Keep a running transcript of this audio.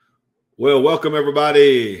Well, welcome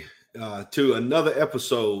everybody to another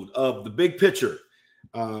episode of The Big Picture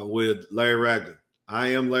with Larry Ragland. I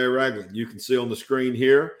am Larry Ragland. You can see on the screen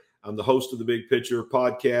here, I'm the host of The Big Picture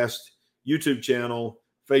podcast, YouTube channel,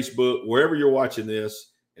 Facebook, wherever you're watching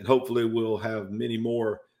this, and hopefully we'll have many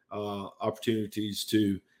more opportunities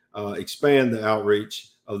to expand the outreach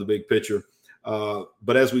of The Big Picture.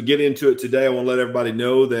 But as we get into it today, I want to let everybody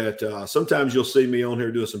know that sometimes you'll see me on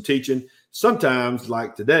here doing some teaching. Sometimes,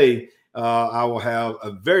 like today, I will have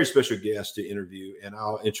a very special guest to interview, and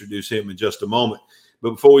I'll introduce him in just a moment. But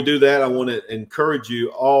before we do that, I want to encourage you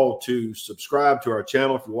all to subscribe to our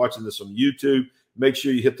channel. If you're watching this on YouTube, make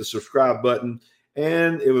sure you hit the subscribe button.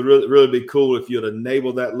 And it would really be cool if you'd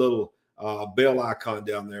enable that little bell icon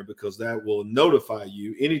down there, because that will notify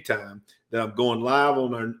you anytime that I'm going live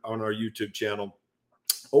on our YouTube channel.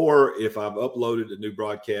 Or if I've uploaded a new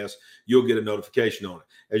broadcast, you'll get a notification on it.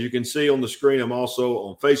 As you can see on the screen, I'm also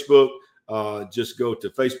on Facebook. Just go to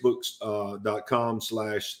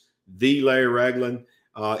facebook.com/the Larry Ragland.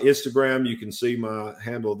 Instagram, you can see my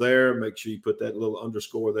handle there. Make sure you put that little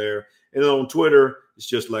underscore there. And then on Twitter, it's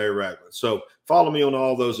just Larry Ragland. So follow me on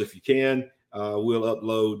all those if you can. We'll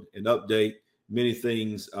upload and update many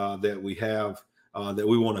things that we have that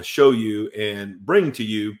we want to show you and bring to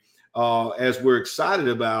you as we're excited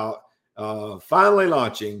about finally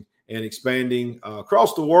launching and expanding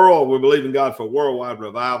across the world. We're believing God for worldwide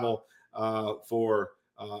revival for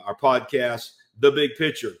our podcast, The Big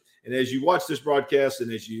Picture. And as you watch this broadcast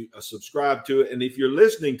and as you subscribe to it, and if you're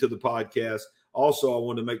listening to the podcast, also I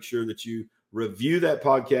want to make sure that you review that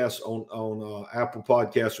podcast on Apple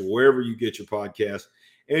Podcasts or wherever you get your podcast,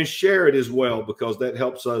 and share it as well, because that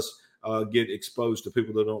helps us get exposed to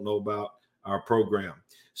people that don't know about our program.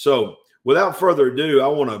 So without further ado, I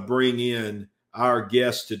want to bring in our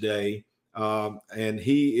guest today. And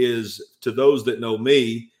he is, to those that know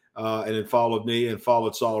me and have followed me and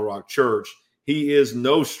followed Solid Rock Church, he is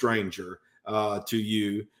no stranger to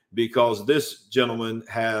you, because this gentleman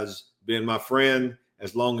has been my friend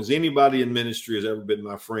as long as anybody in ministry has ever been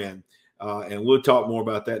my friend. And we'll talk more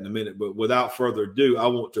about that in a minute. But without further ado, I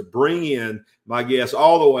want to bring in my guest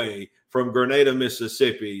all the way from Grenada,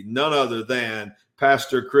 Mississippi, none other than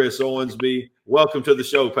Pastor Chris Owensby. Welcome to the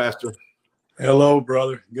show, Pastor. Hello,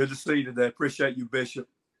 brother. Good to see you today. Appreciate you, Bishop.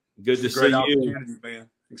 Good to see you. Great you. opportunity, man.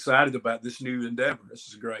 Excited about this new endeavor. This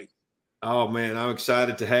is great. Oh, man, I'm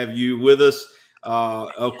excited to have you with us.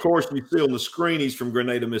 Of course, you see on the screen, he's from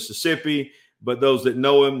Grenada, Mississippi. But those that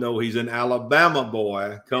know him know he's an Alabama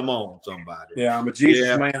boy. Come on, somebody. Yeah, I'm a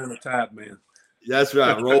Jesus man and a Tide man. That's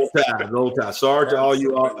right. Roll Tide, roll Tide. Sorry to all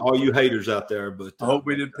you haters out there, but I hope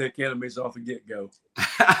we didn't pick enemies off the get-go.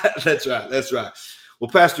 That's right. That's right.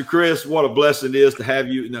 Well, Pastor Chris, what a blessing it is to have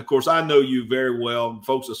you. And of course, I know you very well.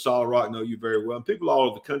 Folks at Solid Rock know you very well. And people all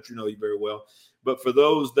over the country know you very well. But for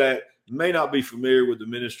those that may not be familiar with the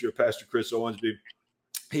ministry of Pastor Chris Owensby,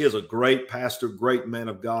 he is a great pastor, great man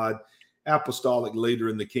of God, apostolic leader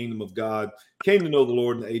in the kingdom of God. Came to know the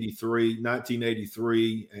Lord in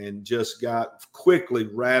 1983, and just got quickly,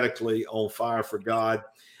 radically on fire for God.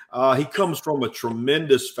 He comes from a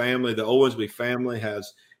tremendous family. The Owensby family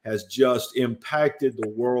has just impacted the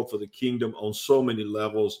world for the kingdom on so many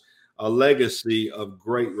levels, a legacy of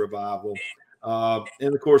great revival.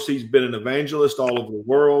 And of course, he's been an evangelist all over the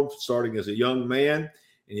world, starting as a young man.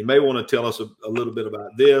 And you may want to tell us a little bit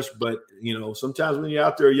about this, but you know, sometimes when you're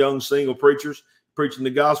out there, young single preachers preaching the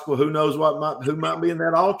gospel, who knows who might be in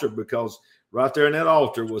that altar, because right there in that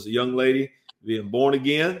altar was a young lady being born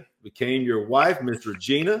again, became your wife, Miss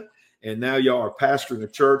Regina, and now y'all are pastoring a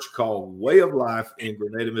church called Way of Life in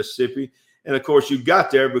Grenada, Mississippi. And of course, you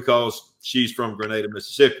got there because she's from Grenada,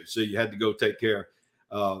 Mississippi, so you had to go take care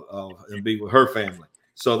and be with her family.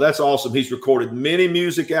 So that's awesome. He's recorded many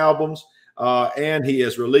music albums. And he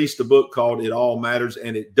has released a book called It All Matters,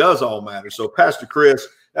 and it does all matter. So, Pastor Chris,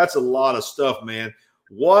 that's a lot of stuff, man.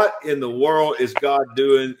 What in the world is God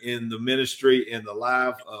doing in the ministry, in the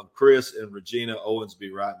life of Chris and Regina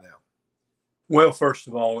Owensby right now? Well, first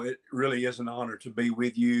of all, it really is an honor to be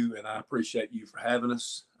with you, and I appreciate you for having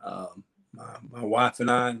us. My wife and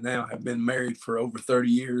I now have been married for over 30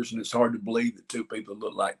 years, and it's hard to believe that two people that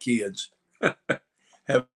look like kids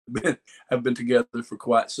have been together for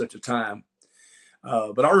quite such a time.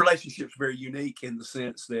 But our relationship is very unique in the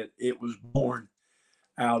sense that it was born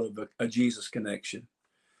out of a Jesus connection.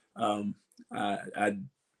 I'd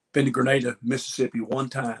been to Grenada, Mississippi one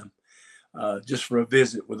time just for a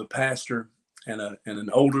visit with a pastor and an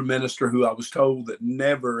older minister who I was told that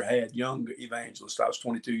never had young evangelists. I was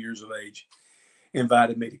 22 years of age,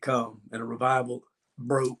 invited me to come, and a revival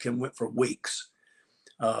broke and went for weeks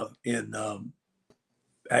in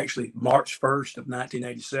actually March 1st of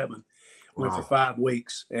 1987. Went for Wow. 5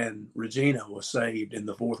 weeks, and Regina was saved in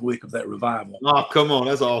the 4th week of that revival. Oh, come on.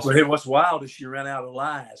 That's awesome. But what's wild is she ran out of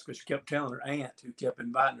lies because she kept telling her aunt, who kept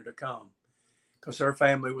inviting her to come, because her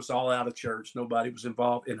family was all out of church. Nobody was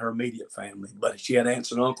involved in her immediate family, but she had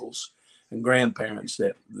aunts and uncles and grandparents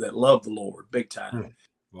that loved the Lord big time.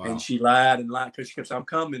 Wow. And she lied because she kept saying, I'm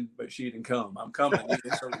coming, but she didn't come. I'm coming.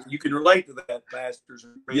 So you can relate to that, pastors.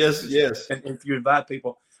 And yes, yes. And if you invite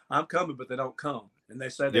people, I'm coming, but they don't come. And they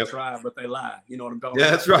say they try, but they lie. You know what I'm talking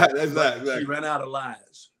about? That's right. Exactly. She ran out of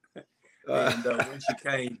lies. And when she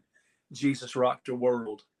came, Jesus rocked her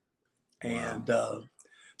world. And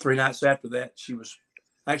 3 nights after that, 2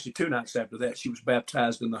 nights after that, she was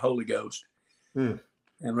baptized in the Holy Ghost. And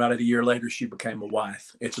right a year later, she became a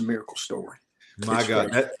wife. It's a miracle story. My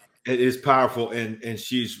God, it is powerful. And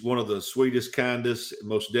she's one of the sweetest, kindest,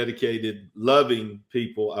 most dedicated, loving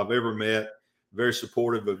people I've ever met. Very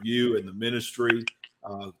supportive of you and the ministry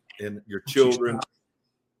and your children.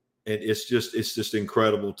 And it's just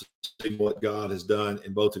incredible to see what God has done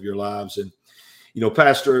in both of your lives. And,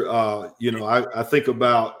 Pastor, I think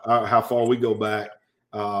about how far we go back.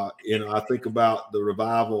 I think about the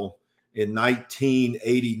revival in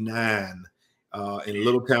 1989 in a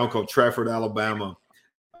little town called Trafford, Alabama.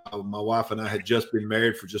 My wife and I had just been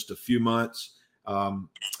married for just a few months.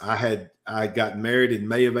 I got married in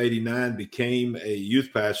May of 89, became a youth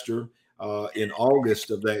pastor in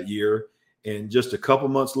August of that year. And just a couple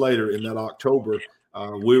months later, in that October,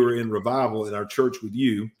 we were in revival in our church with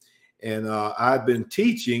you. And I'd been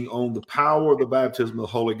teaching on the power of the baptism of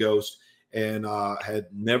the Holy Ghost, and had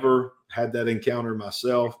never had that encounter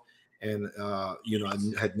myself. And, I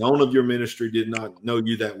had known of your ministry, did not know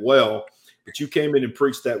you that well, but you came in and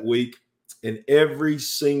preached that week. And every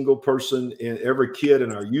single person and every kid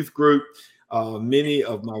in our youth group, many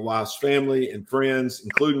of my wife's family and friends,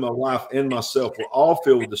 including my wife and myself, were all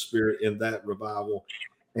filled with the Spirit in that revival.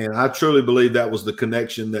 And I truly believe that was the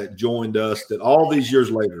connection that joined us, that all these years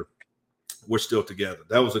later, we're still together.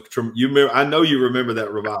 That was I know you remember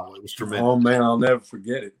that revival. It was tremendous. Oh man, I'll never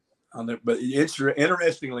forget it. But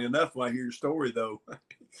interestingly enough, when I hear your story, though,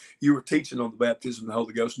 you were teaching on the baptism of the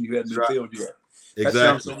Holy Ghost and you hadn't been filled yet. Exactly. That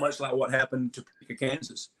sounds so much like what happened to Topeka,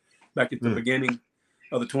 Kansas, back at the beginning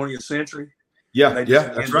of the 20th century. Yeah,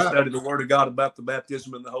 that's right. Study the Word of God about the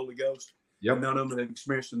baptism of the Holy Ghost. Yep. And none of them had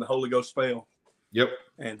experienced in the Holy Ghost fell. Yep.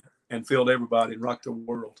 And filled everybody and rocked the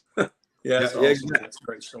world. That's awesome. Exactly. That's a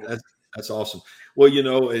great story. That's awesome. Well,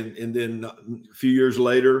 and then a few years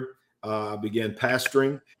later, I began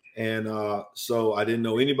pastoring. And so I didn't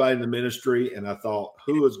know anybody in the ministry. And I thought,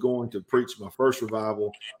 who is going to preach my first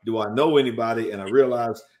revival? Do I know anybody? And I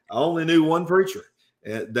realized I only knew one preacher.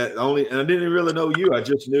 And I didn't really know you. I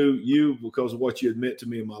just knew you because of what you had meant to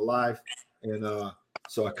me in my life. And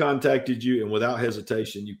so I contacted you, and without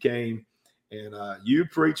hesitation, you came. And you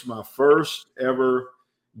preached my first ever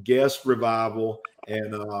guest revival.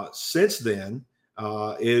 And since then,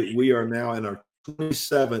 we are now in our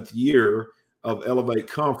 27th year of Elevate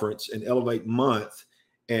Conference and Elevate Month.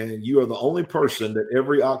 And you are the only person that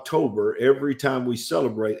every October, every time we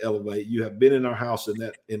celebrate Elevate, you have been in our house in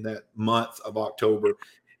that month of October.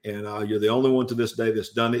 And you're the only one to this day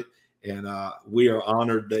that's done it. And we are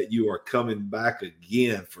honored that you are coming back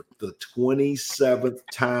again for the 27th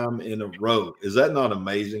time in a row. Is that not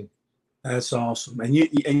amazing? That's awesome. And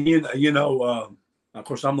of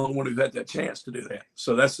course, I'm the only one who had that chance to do that.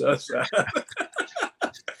 So that's us.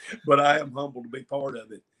 But I am humbled to be part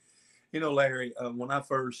of it. Larry, when I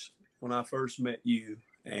first met you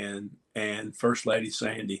and First Lady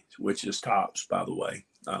Sandy, which is tops, by the way,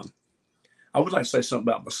 I would like to say something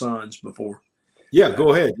about my sons before. Yeah,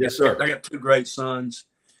 go ahead. Yes, sir. I got 2 great sons,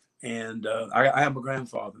 and I am a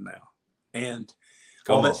grandfather now. And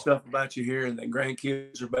all that stuff about you here and that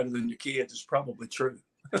grandkids are better than your kids is probably true.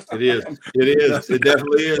 It is. It is. It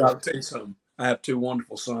definitely is. I'll tell you something. I have 2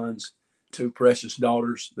 wonderful sons, 2 precious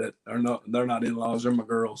daughters that they're not in-laws. They're my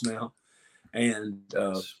girls now. And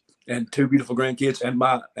 2 beautiful grandkids, and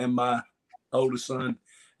my oldest son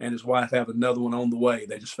and his wife have another one on the way.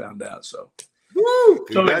 They just found out. So,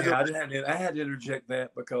 I had to interject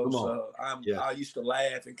that because I used to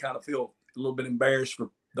laugh and kind of feel a little bit embarrassed for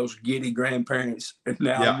those giddy grandparents, and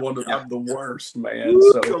now I'm the worst, man.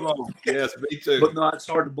 Woo, so come on. Yes, me too. But no, it's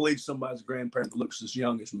hard to believe somebody's grandparent looks as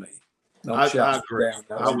young as me. No, I agree.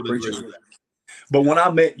 I would agree with that. But when I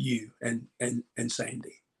met you and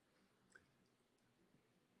Sandy,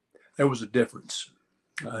 there was a difference.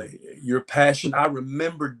 Your passion. I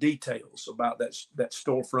remember details about that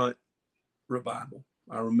storefront revival.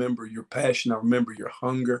 I remember your passion. I remember your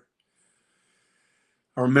hunger.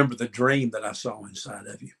 I remember the dream that I saw inside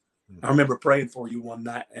of you. I remember praying for you one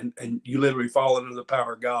night, and you literally fallen under the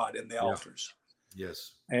power of God in the altars.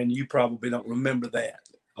 Yes. And you probably don't remember that.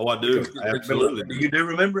 Oh, I do. I absolutely do. You do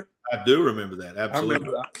remember it? I do remember that.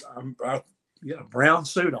 Absolutely. I you had a brown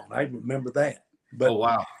suit on. I remember that. But, oh,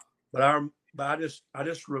 wow. But I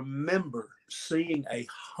just remember seeing a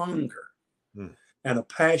hunger and a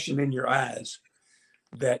passion in your eyes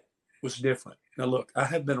that was different. Now, look, I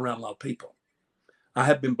have been around a lot of people. I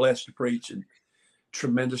have been blessed to preach in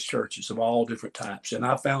tremendous churches of all different types. And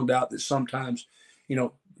I found out that sometimes,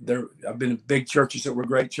 I've been in big churches that were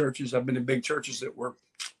great churches. I've been in big churches that were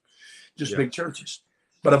just big churches.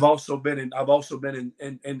 But I've also been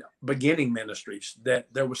in beginning ministries that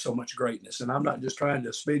there was so much greatness. And I'm not just trying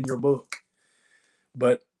to spin your book,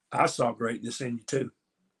 but I saw greatness in you too.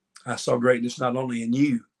 I saw greatness not only in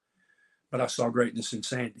you, but I saw greatness in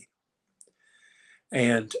Sandy.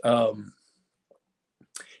 And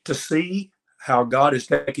to see how God has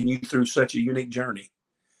taken you through such a unique journey,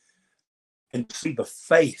 and to see the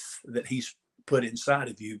faith that he's put inside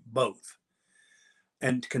of you both,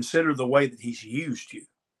 and to consider the way that he's used you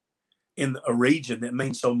in a region that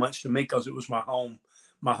means so much to me, because it was my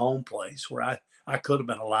home place where I could have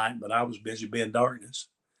been a light, but I was busy being darkness.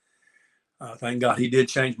 Thank God he did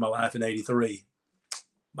change my life in '83.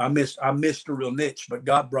 I missed a real niche, but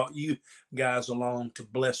God brought you guys along to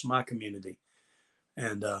bless my community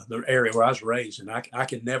and the area where I was raised. And I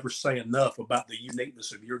can never say enough about the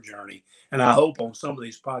uniqueness of your journey. And I hope on some of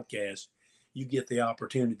these podcasts, you get the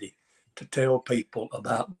opportunity to tell people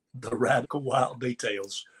about the radical, wild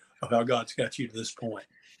details of how God's got you to this point.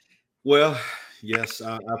 Well, yes,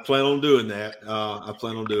 I plan on doing that. I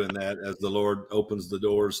plan on doing that as the Lord opens the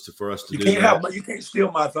doors for us to do that. You can't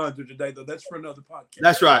steal my thunder today, though. That's for another podcast.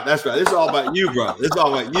 That's right. This is all about you, brother. This is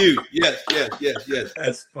all about you. Yes.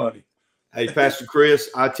 That's funny. Hey, Pastor Chris,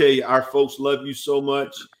 I tell you, our folks love you so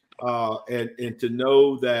much, and to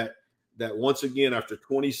know that once again, after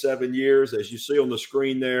 27 years, as you see on the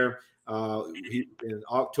screen there, in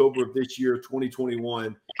October of this year,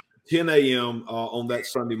 2021. 10 a.m. On that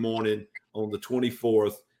Sunday morning on the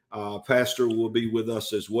 24th, Pastor will be with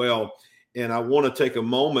us as well. And I want to take a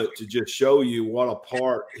moment to just show you what a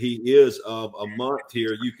part he is of a month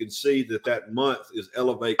here. You can see that month is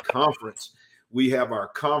Elevate Conference. We have our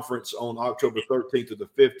conference on October 13th to the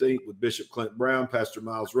 15th with Bishop Clint Brown, Pastor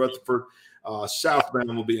Miles Rutherford.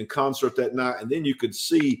 Southbound will be in concert that night. And then you can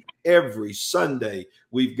see every Sunday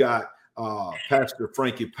we've got Pastor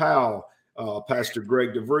Frankie Powell, Pastor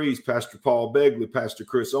Greg DeVries, Pastor Paul Begley, Pastor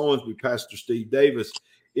Chris Owensby, Pastor Steve Davis.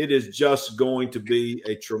 It is just going to be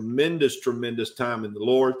a tremendous, tremendous time in the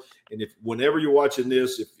Lord. And whenever you're watching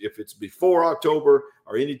this, if it's before October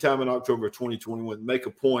or any time in October of 2021, make a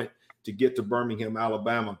point to get to Birmingham,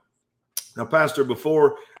 Alabama. Now, Pastor,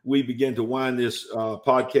 before we begin to wind this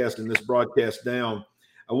podcast and this broadcast down,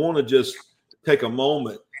 I want to just take a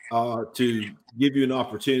moment to give you an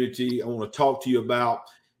opportunity. I want to talk to you about,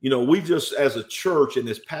 we just, as a church and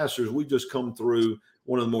as pastors, we just come through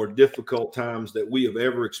one of the more difficult times that we have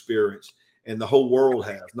ever experienced, and the whole world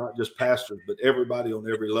has, not just pastors, but everybody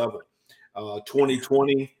on every level.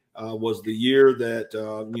 2020 was the year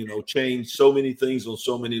that, changed so many things on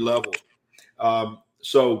so many levels.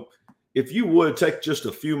 So if you would take just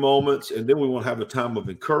a few moments, and then we want to have a time of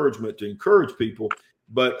encouragement to encourage people.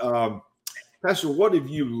 But Pastor, what have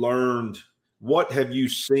you learned? What have you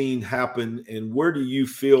seen happen, and where do you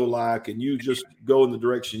feel like, and you just go in the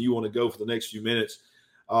direction you want to go for the next few minutes,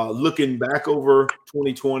 looking back over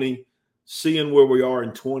 2020, seeing where we are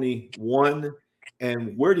in 21,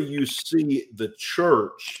 and where do you see the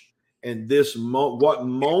church and this, what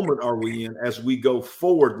moment are we in as we go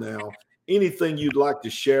forward now? Anything you'd like to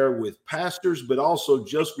share with pastors, but also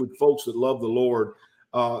just with folks that love the Lord,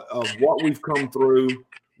 of what we've come through.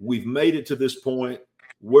 We've made it to this point.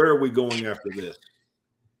 Where are we going after this?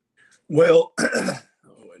 Well,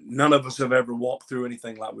 none of us have ever walked through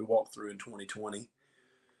anything like we walked through in 2020.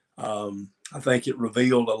 I think it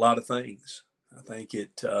revealed a lot of things. I think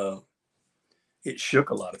it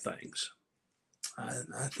shook a lot of things.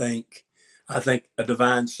 I think a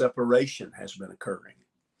divine separation has been occurring.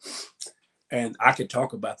 And I could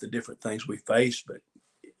talk about the different things we face, but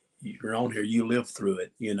you're on here, you live through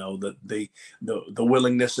it, the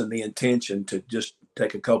willingness and the intention to just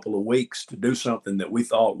take a couple of weeks to do something that we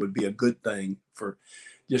thought would be a good thing for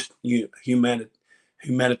just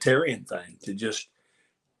humanitarian thing, to just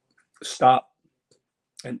stop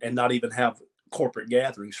and not even have corporate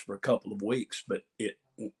gatherings for a couple of weeks. But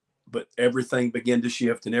everything began to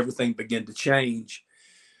shift and everything began to change.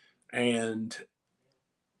 And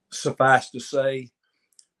suffice to say,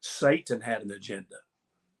 Satan had an agenda.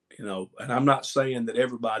 And I'm not saying that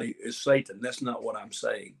everybody is Satan. That's not what I'm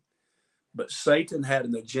saying. But Satan had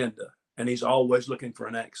an agenda, and he's always looking for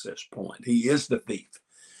an access point. He is the thief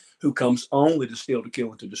who comes only to steal, to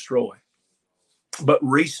kill, and to destroy. But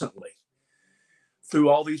recently, through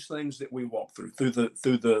all these things that we walk through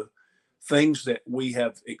the things that we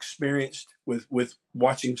have experienced with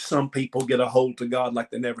watching some people get a hold to God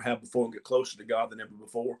like they never have before and get closer to God than ever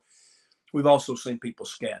before, we've also seen people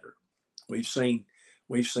scatter. We've seen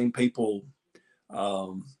people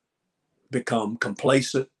become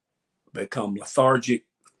complacent, become lethargic.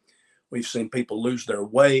 We've seen people lose their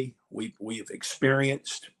way. We've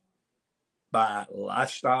experienced, by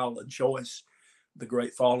lifestyle and choice, the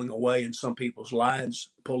great falling away in some people's lives,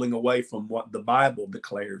 pulling away from what the Bible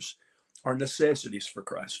declares are necessities for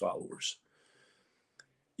Christ followers.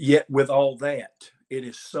 Yet with all that, it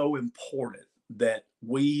is so important that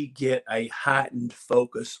we get a heightened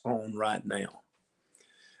focus on right now,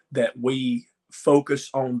 that we focus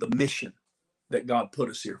on the mission that God put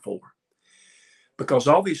us here for. Because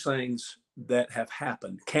all these things that have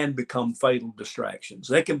happened can become fatal distractions.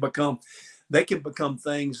 They can become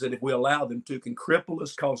things that, if we allow them to, can cripple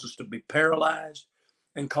us, cause us to be paralyzed,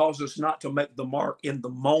 and cause us not to make the mark in the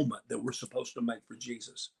moment that we're supposed to make for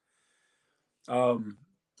Jesus.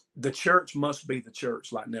 The church must be the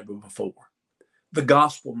church like never before. The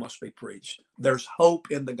gospel must be preached. There's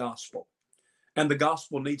hope in the gospel, and the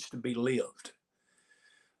gospel needs to be lived.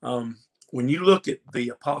 When you look at the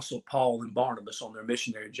Apostle Paul and Barnabas on their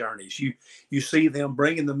missionary journeys, you see them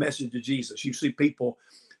bringing the message of Jesus. You see people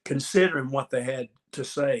considering what they had to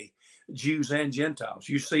say, Jews and Gentiles.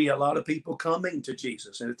 You see a lot of people coming to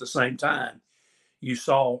Jesus, and at the same time, you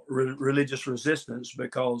saw religious resistance,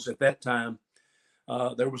 because at that time,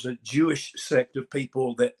 there was a Jewish sect of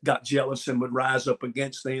people that got jealous and would rise up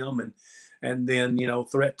against them, and then,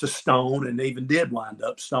 threat to stone, and even did wind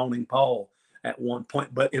up stoning Paul at one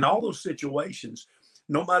point. But in all those situations,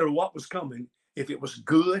 no matter what was coming, if it was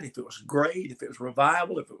good, if it was great, if it was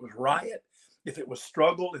revival, if it was riot, if it was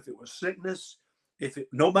struggle, if it was sickness,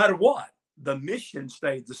 no matter what, the mission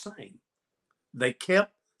stayed the same. They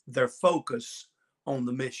kept their focus on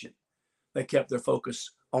the mission. They kept their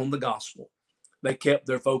focus on the gospel. They kept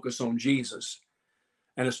their focus on Jesus.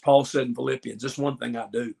 And as Paul said in Philippians, this one thing I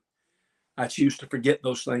do, I choose to forget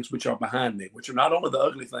those things which are behind me, which are not only the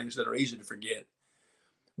ugly things that are easy to forget,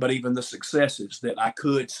 but even the successes that I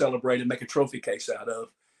could celebrate and make a trophy case out of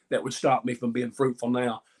that would stop me from being fruitful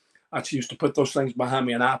now. I choose to put those things behind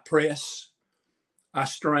me, and I press, I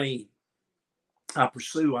strain, I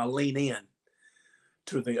pursue, I lean in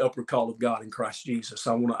to the upward call of God in Christ Jesus.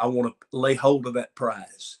 I want to lay hold of that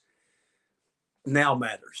prize. Now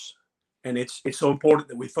matters. And it's so important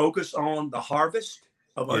that we focus on the harvest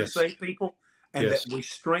of unsaved people, and that we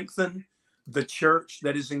strengthen the church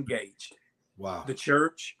that is engaged. Wow. The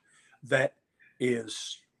church that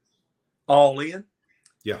is all in.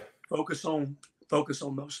 Yeah. Focus on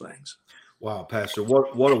those things. Wow, Pastor,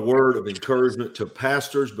 what a word of encouragement to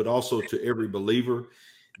pastors, but also to every believer,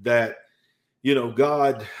 that,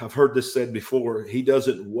 God, I've heard this said before, he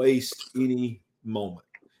doesn't waste any moment.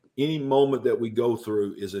 Any moment that we go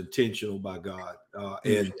through is intentional by God.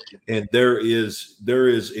 And there is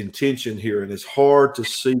intention here, and it's hard to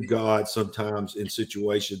see God sometimes in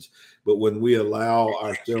situations, but when we allow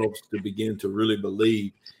ourselves to begin to really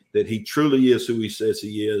believe that he truly is who he says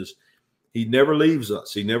he is, he never leaves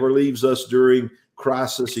us. He never leaves us during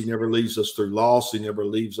crisis. He never leaves us through loss. He never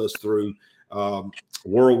leaves us through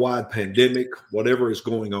worldwide pandemic, whatever is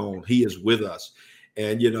going on. He is with us.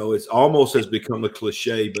 And, it's almost has become a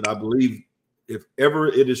cliche, but I believe if ever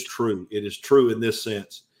it is true in this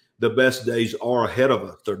sense. The best days are ahead of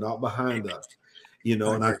us. They're not behind us.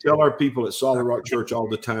 And I tell our people at Solid Rock Church all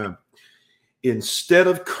the time, instead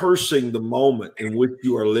of cursing the moment in which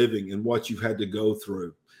you are living and what you've had to go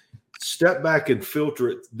through, step back and filter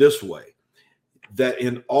it this way, that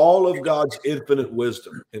in all of God's infinite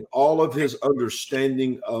wisdom, in all of his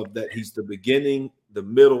understanding of that he's the beginning, the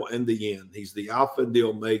middle, and the end, he's the Alpha and the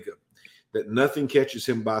Omega, that nothing catches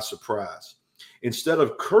him by surprise. Instead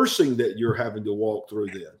of cursing that you're having to walk through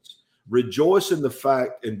this, rejoice in the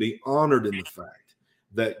fact and be honored in the fact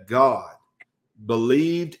that God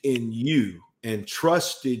believed in you and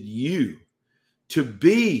trusted you to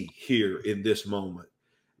be here in this moment.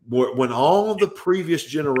 When all the previous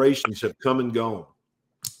generations have come and gone,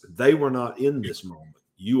 they were not in this moment.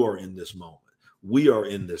 You are in this moment. We are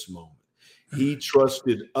in this moment. He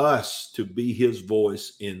trusted us to be his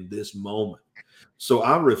voice in this moment. So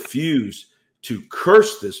I refuse to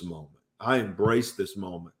curse this moment. I embrace this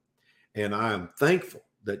moment. And I am thankful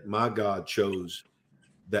that my God chose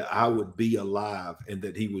that I would be alive and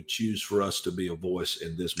that he would choose for us to be a voice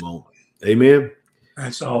in this moment. Amen.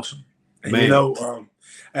 That's awesome. And Man.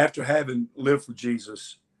 After having lived for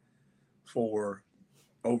Jesus for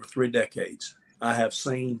over 3 decades, I have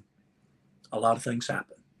seen a lot of things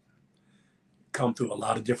happen, come through a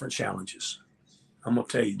lot of different challenges. I'm going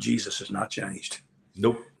to tell you, Jesus has not changed.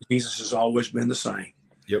 Nope. Jesus has always been the same.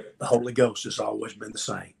 Yep. The Holy Ghost has always been the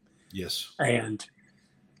same. Yes. And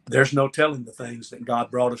there's no telling the things that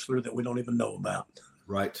God brought us through that we don't even know about.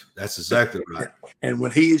 Right. That's exactly right. And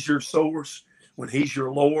when he is your source, when he's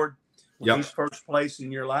your Lord, when he's first place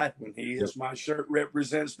in your life, when he is my shirt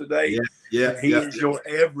represents today, he is your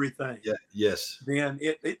everything. Yeah. Yes. Then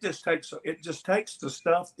it just takes the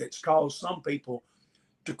stuff that's caused some people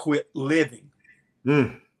to quit living.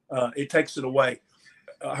 It takes it away.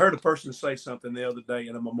 I heard a person say something the other day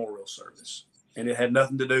in a memorial service, and it had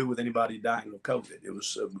nothing to do with anybody dying of COVID. It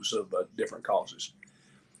was of different causes.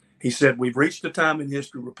 He said, we've reached a time in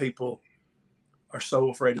history where people are so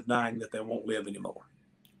afraid of dying that they won't live anymore.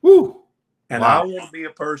 Woo. And I want to be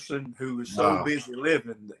a person who is so busy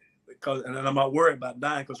living and I'm not worried about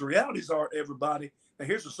dying, because the realities are, everybody, and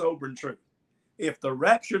here's the sobering truth. If the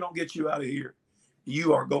rapture don't get you out of here,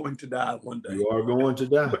 you are going to die one day. You are going to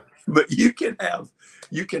die. But you can have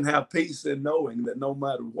peace in knowing that no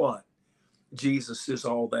matter what, Jesus is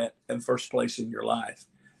all that in first place in your life.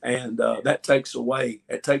 And that takes away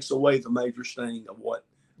the major sting of what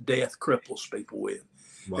death cripples people with.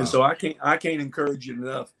 Wow. And so I can't encourage you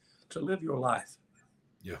enough to live your life.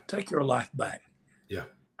 Yeah. Take your life back. Yeah.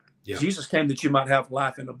 Yeah. Jesus came that you might have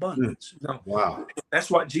life in abundance. Wow. If that's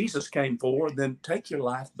what Jesus came for, then take your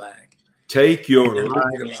life back. Take your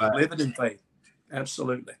life back. Live it in faith.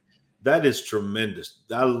 Absolutely. That is tremendous.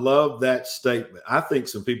 I love that statement. I think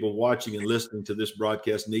some people watching and listening to this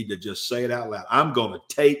broadcast need to just say it out loud. I'm going to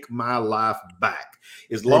take my life back.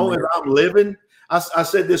 As long as I'm living, I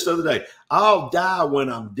said this the other day, I'll die when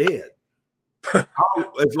I'm dead.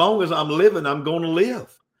 As long as I'm living, I'm going to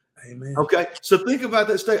live. Amen. Okay. So think about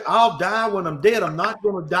that statement. I'll die when I'm dead. I'm not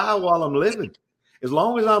going to die while I'm living. As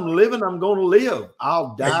long as I'm living, I'm going to live.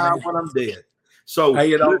 I'll die when I'm dead. So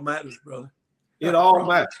hey, it all matters, brother. It all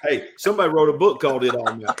matters. Hey, somebody wrote a book called It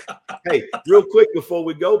All Matters. Hey, real quick before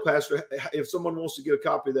we go, Pastor, if someone wants to get a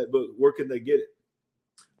copy of that book, where can they get it?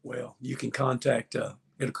 Well, you can contact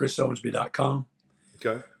chrisowensby.com.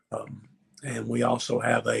 Okay. And we also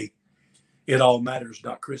have a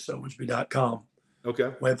itallmatters.chrisowensby.com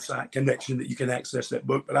website connection that you can access that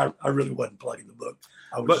book. But I really wasn't plugging the book.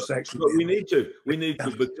 But we need to. We need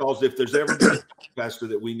to, because if there's ever a pastor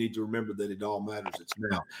that we need to remember that it all matters, it's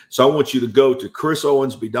now. So I want you to go to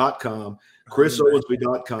chrisowensby.com,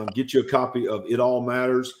 chrisowensby.com, get you a copy of It All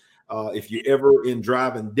Matters. If you ever in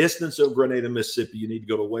driving distance of Grenada, Mississippi, you need to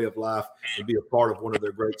go to Way of Life and be a part of one of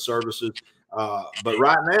their great services. But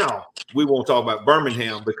right now, we want to talk about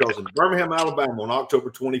Birmingham, because in Birmingham, Alabama, on October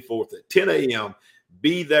 24th at 10 a.m.,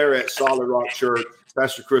 be there at Solid Rock Church.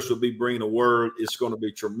 Pastor Chris will be bringing a word. It's going to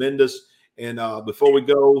be tremendous. And before we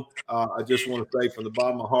go, I just want to say from the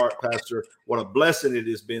bottom of my heart, Pastor, what a blessing it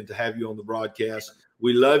has been to have you on the broadcast.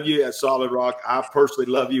 We love you at Solid Rock. I personally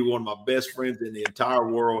love you, one of my best friends in the entire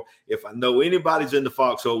world. If I know anybody's in the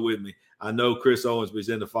foxhole with me, I know Chris Owensby's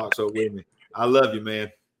in the foxhole with me. I love you, man.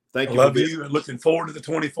 Thank you. I love you, and looking forward to the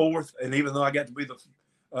 24th. And even though I got to be the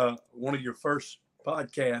one of your first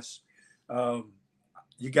podcasts,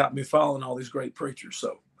 you got me following all these great preachers.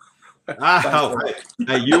 So, hey,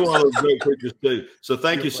 you are those great preachers too. So,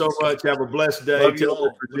 thank you so much. Have a blessed day.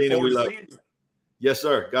 Tell Regina we love you. Yes,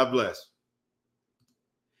 sir. God bless.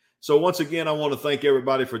 So, once again, I want to thank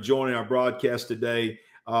everybody for joining our broadcast today.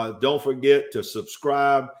 Don't forget to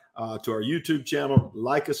subscribe to our YouTube channel,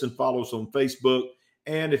 like us and follow us on Facebook.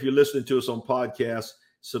 And if you're listening to us on podcasts,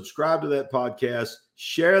 subscribe to that podcast,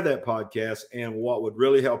 share that podcast. And what would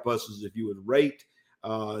really help us is if you would rate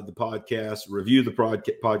the podcast, review the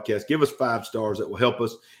podcast, give us 5 stars. That will help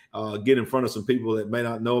us get in front of some people that may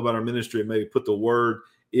not know about our ministry and maybe put the word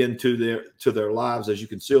into their lives. As you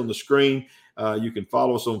can see on the screen, you can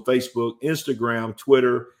follow us on Facebook, Instagram,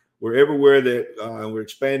 Twitter. We're everywhere that we're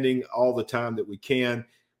expanding all the time that we can.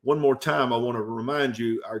 One more time, I want to remind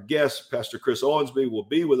you, our guest, Pastor Chris Owensby, will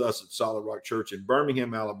be with us at Solid Rock Church in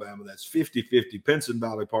Birmingham, Alabama. That's 5050 Pinson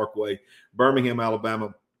Valley Parkway, Birmingham,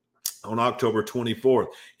 Alabama, on October 24th.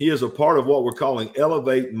 He is a part of what we're calling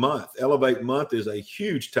Elevate Month. Elevate Month is a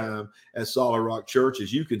huge time at Solid Rock Church.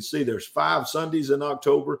 As you can see, there's 5 Sundays in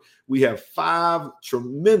October. We have 5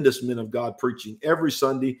 tremendous men of God preaching every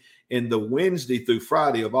Sunday. And the Wednesday through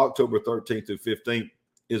Friday of October 13th through 15th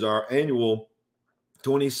is our annual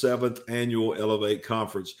 27th Annual Elevate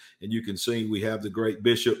Conference. And you can see we have the great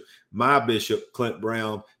bishop, my bishop, Clint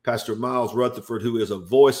Brown, Pastor Miles Rutherford, who is a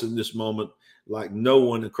voice in this moment like no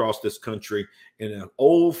one across this country, in an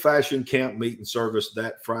old-fashioned camp meeting service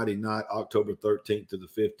that Friday night, October 13th to the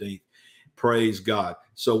 15th. Praise God.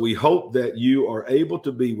 So we hope that you are able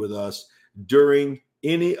to be with us during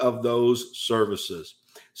any of those services.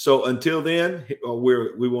 So until then,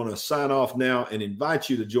 we want to sign off now and invite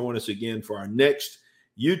you to join us again for our next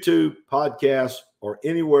YouTube podcast or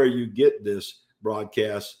anywhere you get this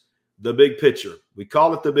broadcast, The Big Picture. We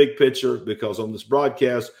call it The Big Picture because on this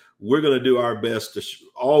broadcast, we're going to do our best to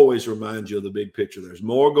always remind you of the big picture. There's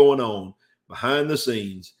more going on behind the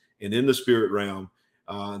scenes and in the spirit realm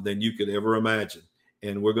than you could ever imagine.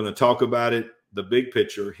 And we're going to talk about it, the big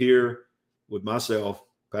picture, here with myself,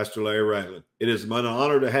 Pastor Larry Ragland. It is an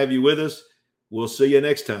honor to have you with us. We'll see you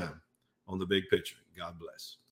next time on The Big Picture. God bless.